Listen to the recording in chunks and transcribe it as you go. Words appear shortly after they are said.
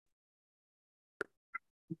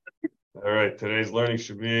All right, today's learning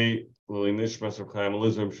should be Lili Nishmas of Chaim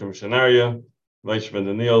Elizabeth Shem Shanaria, Maish Ben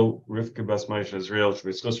Daniel, Rivka Bas Maish Israel,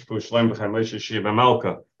 Shvizchus Shlem B'Chaim Maish Shia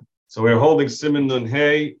Malka. So we're holding Siman Nun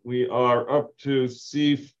Hey. We are up to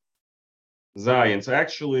Sief Zion. So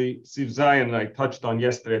actually, Sief Zion I touched on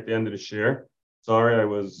yesterday at the end of the share. Sorry, I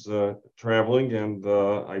was traveling and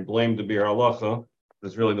I blamed the Bir Halacha.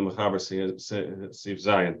 It's really the Mechaber Sief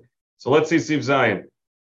Zion. So let's see Sief Zion.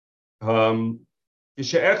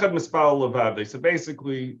 So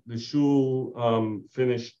basically, the shul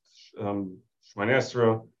finished Shemona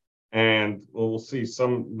Esrei, and we'll see.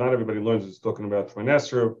 Not everybody learns it's talking about Shemona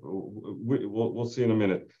Esrei. We'll see in a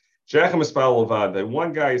minute.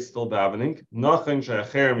 One guy is still davening.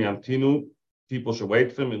 People should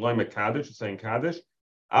wait for him. Kaddish, saying Kaddish.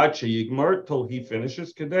 Till he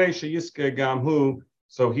finishes.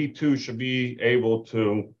 So he too should be able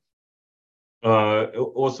to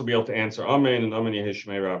also be able to answer Amen and Amen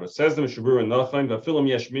Yehishmei Rabbah. Says the Mishabur and Nachman, Vafilim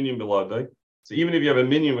Yesh Minyan Beladai. So even if you have a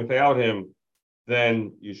minion without him,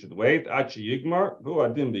 then you should wait. Achi Yigmar, Hu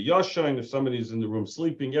Adim the Yashain. If somebody's in the room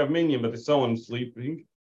sleeping, you have minion, but there's someone sleeping,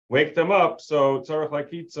 wake them up. So Tzarech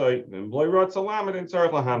Lakitzai, then Bloy Rot Salamet and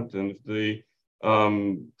Tzarech Lahamton. If the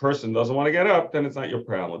person doesn't want to get up, then it's not your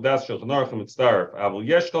problem. That's Shulchan Aruch and Mitzdaref. Avol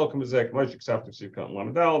Yeshkol Kamizek Moshe Ksaftik Sivkat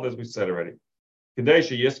Lamadal, as we said already. That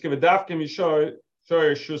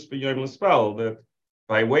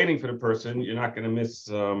by waiting for the person, you're not going to miss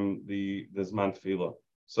the Zman Tefillah.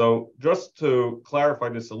 So just to clarify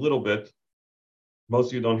this a little bit, most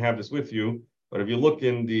of you don't have this with you, but if you look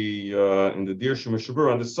in the Dir Shema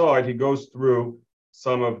on the side, he goes through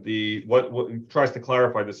some of the what he tries to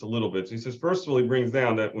clarify this a little bit. So he says, first of all, he brings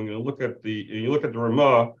down that when you look at the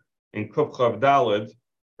Ramah in Kuf Chav Daled,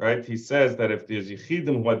 right? He says that if there's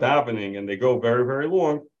yichidim who are davening and they go very, very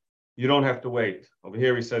long, you don't have to wait. Over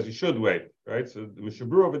here, he says you should wait, right? So the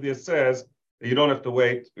Mishabur over there says that you don't have to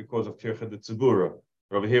wait because of Tircha de Tzibura.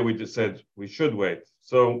 Over here, we just said we should wait.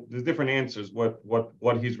 So there's different answers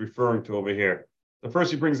what he's referring to over here. The first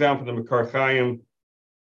he brings down from the Mekar Chaim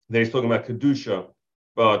that he's talking about Kedusha,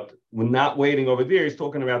 but we're not waiting over there. He's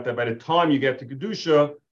talking about that by the time you get to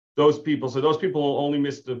Kedusha, those people will only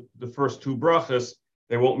miss the first two brachas.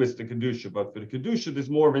 They won't miss the Kedusha, but for the Kedusha, there's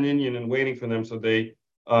more of an Indian and waiting for them so they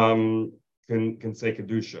can say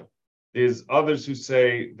Kedusha. There's others who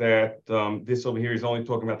say that this over here is only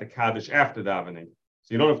talking about the Kaddish after davening.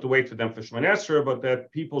 So you don't have to wait for them for Shemona Esrei, but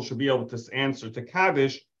that people should be able to answer to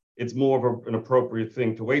Kaddish. It's more of an appropriate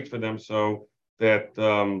thing to wait for them so that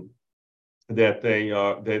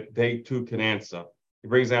they too can answer. He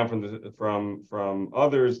brings down from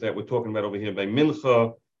others that we're talking about over here by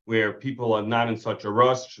Mincha, where people are not in such a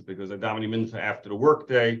rush because they're davening mincha after the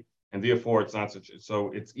workday, and therefore it's not so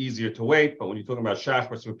it's easier to wait. But when you're talking about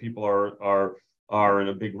shachris, where people are in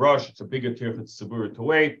a big rush, it's a bigger tircha tzibur to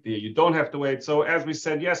wait. You don't have to wait. So as we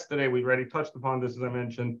said yesterday, we already touched upon this, as I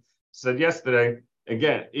mentioned. Said yesterday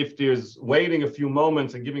again, if there's waiting a few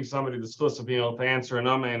moments and giving somebody the schus of being able to answer an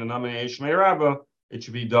amen yeshmei rabbah, it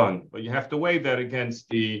should be done. But you have to weigh that against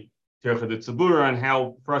the Tircha de Tzibura and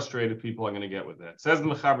how frustrated people are going to get with that. Says the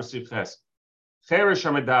Mechaber Sief Ches, Cheresh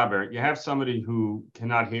HaMedaber, you have somebody who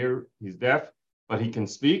cannot hear, he's deaf, but he can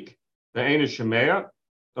speak. The Ein Shemeya,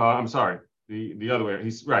 I'm sorry, the other way.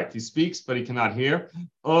 He's right, he speaks, but he cannot hear.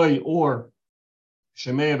 Oy, or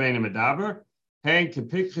Shemeya Vein Medaber, Hang can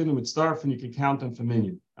pick him with starf and you can count them for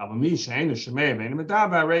minion. Avami Shein Shemeya Vein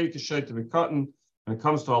Medaber, Ray you can shake to be cotton. When it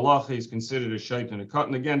comes to Allah, he's considered a shaitan and a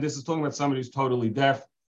cotton. Again, this is talking about somebody who's totally deaf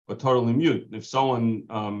but totally mute. If someone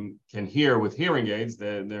can hear with hearing aids,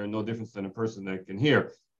 they're no different than a person that can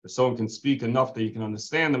hear. If someone can speak enough that you can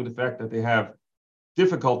understand them, the fact that they have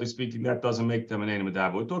difficulty speaking, that doesn't make them an Ein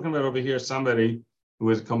Medaba. We're talking about over here somebody who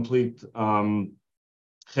is a complete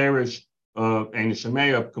cherish, Ein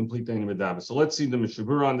Shemeya, complete Ein Medaba. So let's see the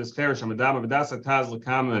Mishabur on this cherish Medaba. V'dasa Taz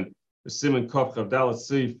L'Kamen, the Siman Kov Chav Dalet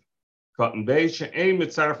Sief. So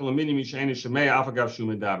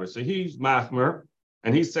he's machmer,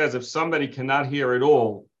 and he says if somebody cannot hear at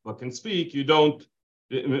all but can speak, you're not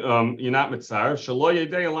mitzar.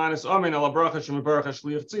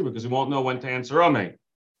 Because you won't know when to answer amen.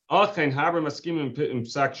 Many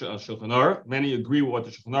agree with what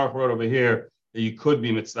the Shulchan Aruch wrote over here that you could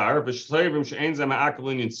be mitzar.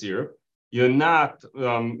 You're not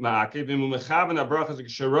ma'akev.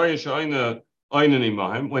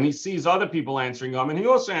 When he sees other people answering Amen, he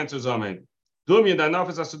also answers Amen. So we had that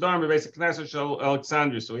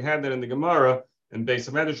in the Gemara, and Beis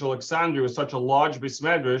Medrash Alexandria was such a large Beis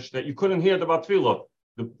Medrash that you couldn't hear the Bat Tefillah.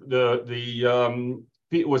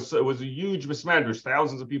 It was a huge Beis Medrash,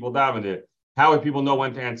 thousands of people davened there. How would people know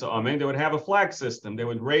when to answer amen? They would have a flag system. They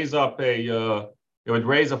would raise up a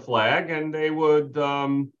flag, and they would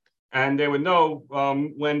know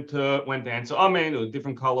when to answer amen. A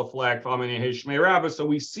different color flag for amen and Shmei Rabbah. So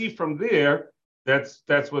we see from there that's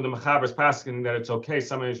where the Mechaber is passing that it's okay.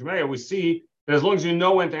 We see that as long as you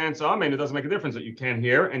know when to answer amen, it doesn't make a difference that you can't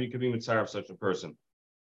hear, and you can be mitzvah of such a person.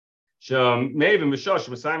 So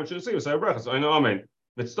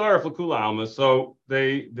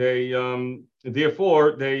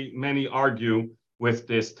therefore many argue with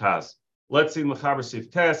this tas. Let's see Mechaber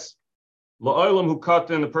Sief Tes. La'olam hu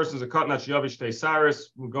katan, the person is a katan yavish teisaris.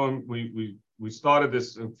 We started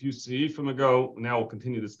this a few seifim ago. Now we'll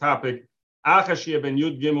continue this topic. Achashia ben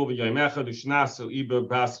yud gimel v'yoymecha dushnasu iba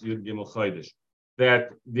bas yud gimel chodesh. That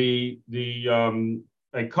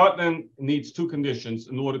a katan needs two conditions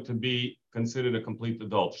in order to be considered a complete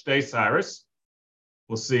adult. Shtei saris,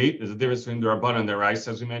 we'll see. There's a difference between the Rabban and the Rice,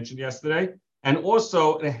 as we mentioned yesterday. And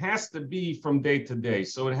also, it has to be from day to day.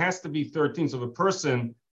 So it has to be 13. So if a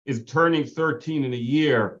person is turning 13 in a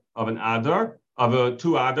year of an Adar, of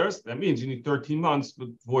two Adars, that means you need 13 months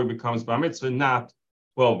before it becomes Bar Mitzvah, not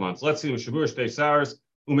 12 months. Let's see, Shabur, Shtei saris,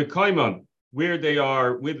 Umekaiman, where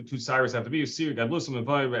the two Cyrus have to be. You see, Gadlusim and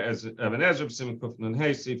Vayva as Evan Ezra, Siman Kufn and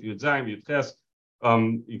Hey, Sief Yud Zayin, Yud Ches.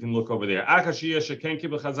 You can look over there. Akashiyah Sheken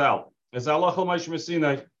Kibel Chazal. As Allah Chomash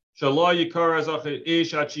Mesinai, Shallah Yikar Azach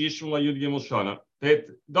Ish Achi Yishmul Yud Gimel Shana. It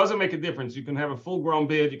doesn't make a difference. You can have a full-grown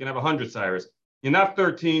beard. You can have 100 Cyrus. You're not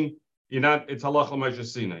 13. You're not. It's Allah Chomash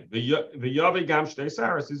Mesinai. The Yavi Gam Shtei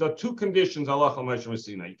Cyrus. These are two conditions Allah Chomash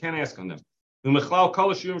Mesinai. You can't ask on them. The Mechlal Kol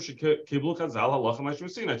Shurim Shekiblu Chazal Allah Chomash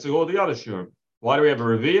Mesinai. So all the other Shurim. Why do we have a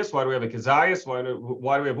Revius? Why do we have a Kezias? Why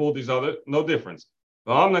do we have all these other? No difference.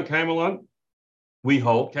 V'amna Kaimelan. We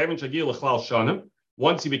hold Kevin Shagil Lechlal Shanim.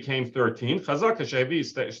 Once he became 13, Chazaka Shevi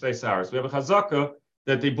Shtei Saras. We have a Chazaka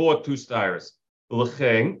that they bought two stars.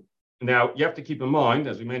 Now you have to keep in mind,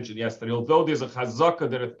 as we mentioned yesterday, although there's a Chazaka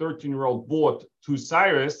that a 13-year-old bought two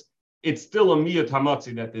Cyrus, it's still a Miyat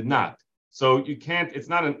Hamatzi that did not. So you can't. It's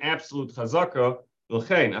not an absolute Chazaka.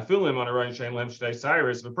 L'chein, afilim on a Ryan Shein Lem Shtei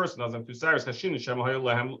Cyrus. If a person doesn't have two Cyrus, Hashin Shemahayel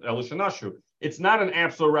Lehem Elishanashu. It's not an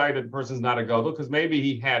absolute right that the person's not a gadol because maybe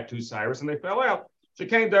he had two Cyrus and they fell out. It's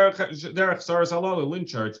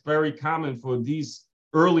very common for these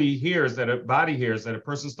early hairs body hairs that a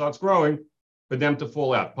person starts growing for them to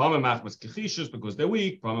fall out. Because they're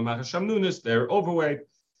weak, they're overweight.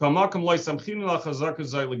 So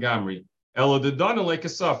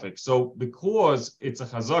because it's a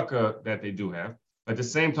chazaka that they do have, at the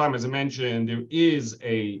same time, as I mentioned, there is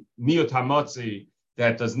a miyot hamatzi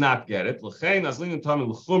that does not get it.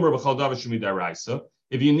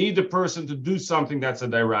 If you need the person to do something that's a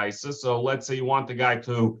deraisa, so let's say you want the guy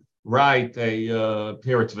to write a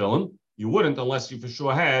Pirat villain, you wouldn't unless you for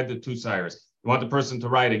sure had the two Cyrus. You want the person to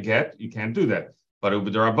write a get, you can't do that. But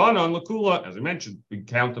Uber Rabbanan on Lakula, as we mentioned, we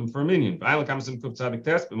count them for a minion. But comes in Kuf Tzadik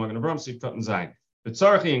test, but Magan Avram Sief Kat and Zayin. But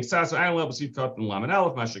Tzarchi and Sasso Alan Sief Kat and Laman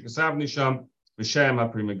Aleph Mashik Asav Nisham V'Shem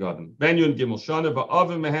HaPrima Gadim. Ben Yun Gimel Shana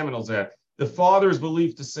V'Avim Mehem and Alzeh. The father is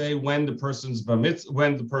believed to say when the person's birthday is.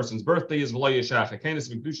 V'Lo Yeshach Hakenis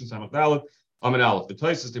V'Kedushin Samach Dalet Amen Aleph. The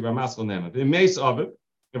Toises Tibra Maskal Nema. In Mace of it,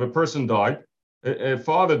 if a person died, a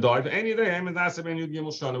father died, any day, Ben Yud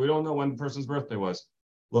Gimel Shana. We don't know when the person's birthday was.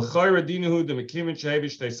 As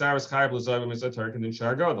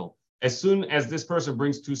soon as this person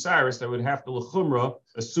brings two Cyrus, they would have to l'chumra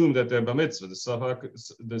assume that they're b'mitzvah,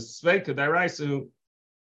 the sveika d'raisu,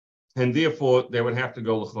 and therefore they would have to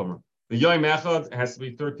go l'chumra. The yom echad has to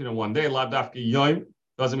be 13 in one day. Ladafki yom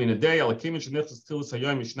doesn't mean a day. As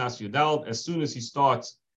soon as he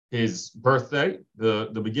starts his birthday,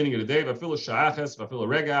 the beginning of the day,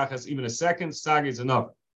 even a second, sag is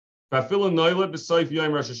enough. If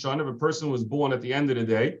a person was born at the end of the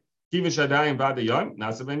day,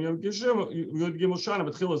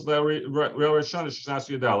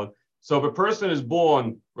 so if a person is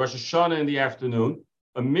born Rosh Hashanah in the afternoon,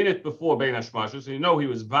 a minute before Bein Hashmashos, so you know he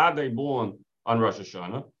was Vadei born on Rosh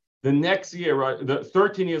Hashanah. The next year,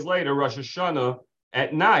 13 years later, Rosh Hashanah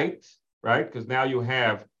at night, right? Because now you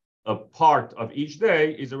have a part of each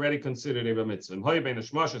day is already considered a mitzvah.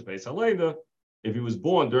 If he was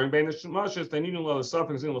born during Bein Hashmashos, then you know the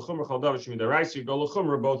suffix in l'chumra chaldav shemidaraisa. You go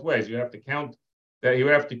l'chumra both ways. You have to count that. You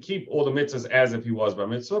have to keep all the mitzvahs as if he was bar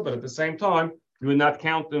mitzvah, but at the same time, you would not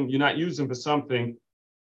count them. You're not using for something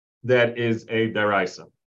that is a deraisa.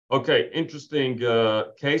 Okay, interesting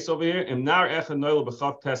case over here. And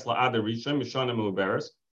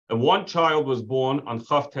one child was born on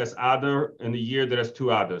Chav Tes Adar in the year that has two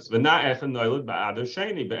Adars.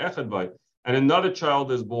 And another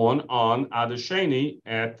child is born on Adar Sheni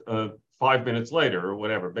at 5 minutes later or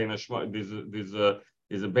whatever. There's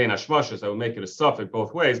a Bein Hashmashos. I would make it a suffix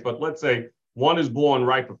both ways. But let's say one is born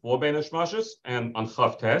right before Bein Hashmashos and on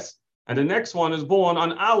Chav Tes, and the next one is born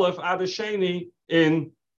on Aleph Ad Sheni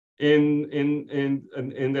in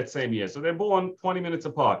that same year. So they're born 20 minutes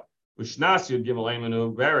apart. Which Nasiud Gimel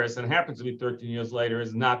Eimenu Veris, and happens to be 13 years later,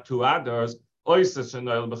 is not two Adars. Oysa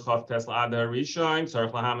Shenoil B'Chav Tes L'Adar Rishon,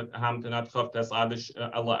 Tzarech L'Hamtenat Chav Tes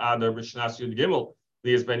L'Adar B'Shnasiud Gimel.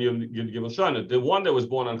 The one that was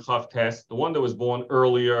born on Chav Tes, the one that was born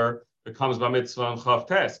earlier, becomes Bar Mitzvah on Chav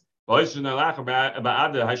Tes. So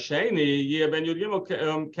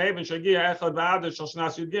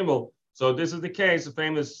this is the case, a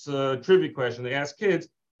famous trivia question. They ask kids,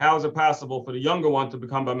 how is it possible for the younger one to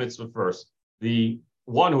become Bar Mitzvah first? The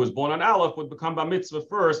one who was born on Aleph would become Bar Mitzvah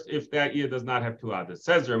first if that year does not have two Adars.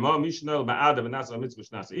 Says Rama, Mishnah Ba'adav and Nasa Mitzvah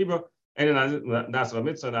Shnasa Ibra, and in Nasa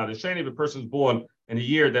Mitzvah and Adar Sheni, if a person is born in a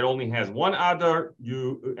year that only has one Adar,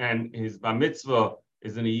 and his Bar Mitzvah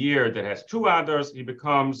is in a year that has two Adars, he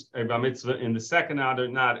becomes a Bar Mitzvah in the second Adar,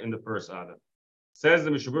 not in the first Adar. Says the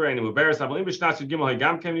Mishabur and Mubarak Sabalim B'Shnasiud Gimel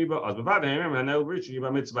Hagam Kem Yiba as Bavad Hemem Hanel Rishon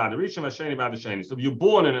Yiba Mitzvah Adar Rishon Hasheni B'Adar Sheni. So you're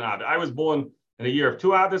born in an Adar. I was born in a year of two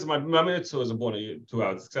Adars. My Mitzvah was born in a year of two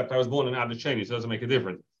Adars, except I was born in Adar Sheni, so it doesn't make a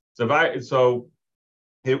difference. So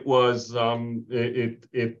if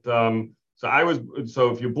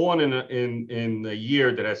you're born in a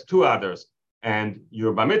year that has two Adars and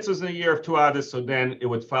your Bar Mitzvah is in a year of two Adars, so then it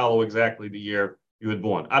would follow exactly the year you were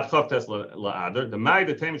born. Ad Chav Tes L'Adar. The Mai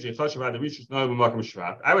the Temish Yichashav Adar Rishon Noel B'Makom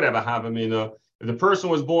Shvat. I would have a Havamina if the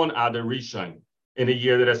person was born Adar Rishon in a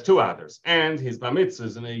year that has two Adars, and his Bar Mitzvah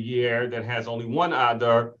is in a year that has only one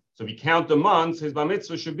Adar. So if you count the months, his Bar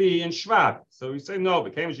Mitzvah should be in Shvat. So we say no.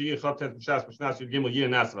 We don't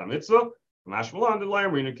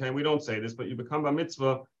say this, but you become Bar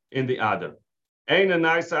Mitzvah in the Adar. Even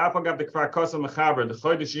though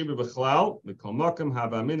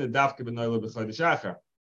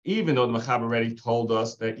the Mechaber already told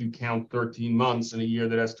us that you count 13 months in a year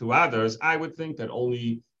that has two Adars, I would think that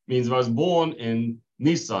only means if I was born in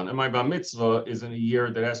Nisan and my Bar Mitzvah is in a year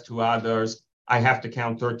that has two Adars, I have to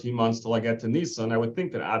count 13 months till I get to Nisan. I would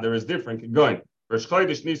think that Adar is different. Keep going. Rosh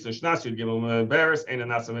Chodesh Nisan, Shnasiud Gimel Beres, Ein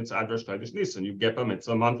Nasa Mitzvah Ad Rosh Chodesh Nisan. You get Bar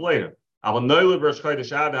Mitzvah a month later. I would have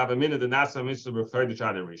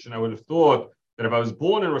thought that if I was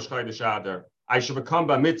born in Rosh Chodesh Adar, I should become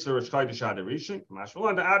Bar Mitzvah Rosh Chodesh Adar Rishon.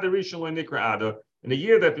 The Adar Rishon lo nikra Adar. In a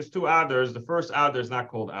year that there's two Adars, the first Adar is not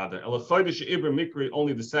called Adar.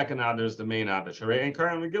 Only the second Adar is the main Adar. We don't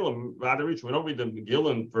read the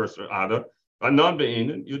Megillah first Adar. But non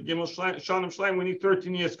be'inin, you'd give Shanim Shleim. We need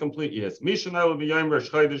 13 years, complete years. Mishanel b'yom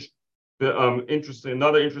Rosh Chodesh.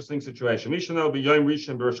 Another interesting situation.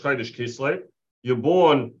 You're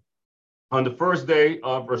born on the first day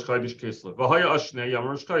of Rosh Chodesh Kislev.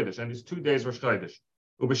 And it's 2 days Rosh Chodesh.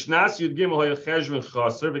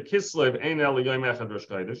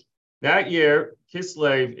 That year,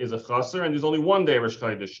 Kislev is a chaser, and there's only 1 day Rosh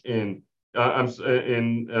Chodesh in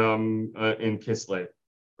Kislev,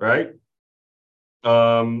 right?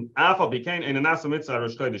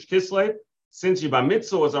 Since your Bar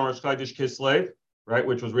Mitzvah was on Rosh Chodesh Kislev, right,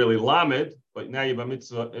 which was really Lamed, but now your Bar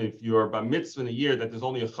Mitzvah, if you're Bar Mitzvah in a year that there's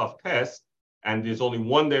only a Chav Tes, and there's only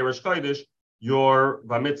 1 day Rosh Chodesh, your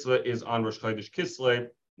Bar Mitzvah is on Rosh Chodesh Kislev,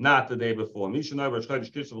 not the day before. Mishnah Rosh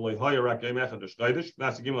Chodesh Kislev lo yahya rak yom echad Rosh Chodesh,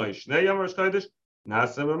 nasa gimel shnei yom Rosh Chodesh,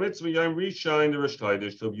 nasa Bar Mitzvah yom rishon the Rosh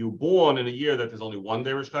Chodesh. So if you're born in a year that there's only 1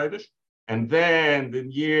 day Rosh Chodesh, and then the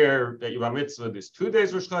year that your Bar Mitzvah there's 2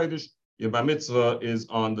 days Rosh Chodesh, your Bar Mitzvah is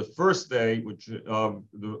on the first day, which of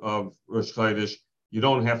Rosh Chodesh. You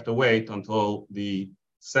don't have to wait until the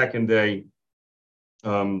second day,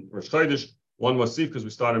 Rosh Chodesh. One was Sief because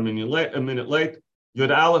we started a minute late.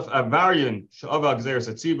 Yod Aleph Avarian Sha'ava Gzeres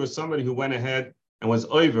Tzibur, somebody who went ahead and was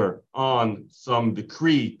over on some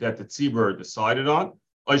decree that the Tzibur decided on.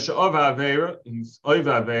 If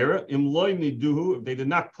they did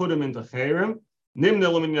not put him into Cherem,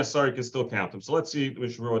 Nimna Lumin Yasari can still count them. So let's see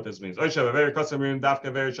what this means. That's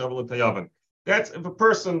if a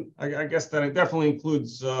person, I guess that it definitely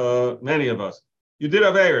includes many of us. You did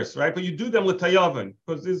Averis, right? But you do them with Tayavin,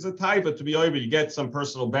 because there's a taiva to be over. You get some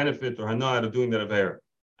personal benefit or hana out of doing that Aver.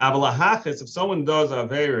 Avalahachis, if someone does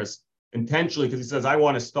Averis intentionally because he says, I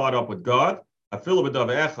want to start up with God, if somebody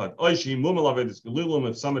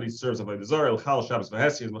serves Avodah Zarah, L'chal Shabbos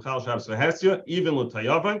V'Hesya, L'chal Shabbos V'Hesya, even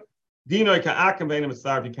L'Tayavin, Dino Ka'akim Beinam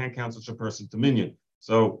Mitzvah, you can't count such a person to minyan.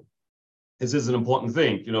 So this is an important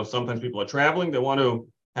thing. You know, sometimes people are traveling, they want to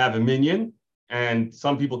have a minyan, and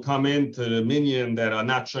some people come into the minyan that are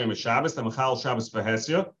not Shomer Shabbos, the Machal Shabbos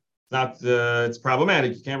V'Hesya. it's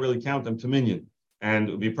problematic. You can't really count them to minyan. And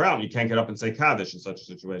it would be a problem. You can't get up and say Kaddish in such a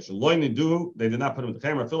situation. They did not put him in the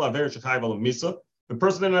Chemer. The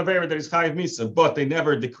person in Avera that is Chayiv Misa, but they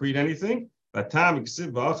never decreed anything. It says in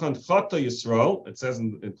Chata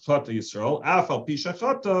Yisrael, Afal Pisha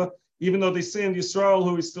Chata, even though they sinned Yisrael,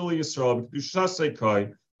 who is still a Yisrael,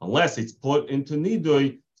 unless it's put into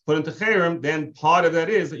Nidui, put into Cherem, then part of that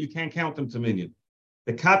is that you can't count them to minyan.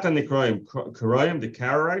 The Kata Nikroim, the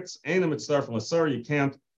Karaites, Ainam Mitzvah from Asar, you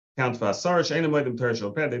can't count for Asar, Ainam Moedim Torah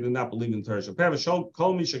Shabbat, they do not believe in Torah Shabbat.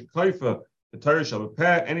 Kol Misha Koifa, the Torah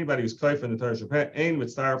Shabbat, anybody who's Koifa in the Torah Shabbat, Ain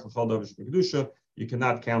Mitzvah for Chol Dovish Kedusha, you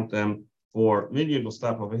cannot count them for minyan. We'll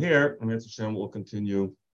stop over here, and Mitzvah Hashem will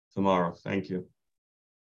continue tomorrow. Thank you.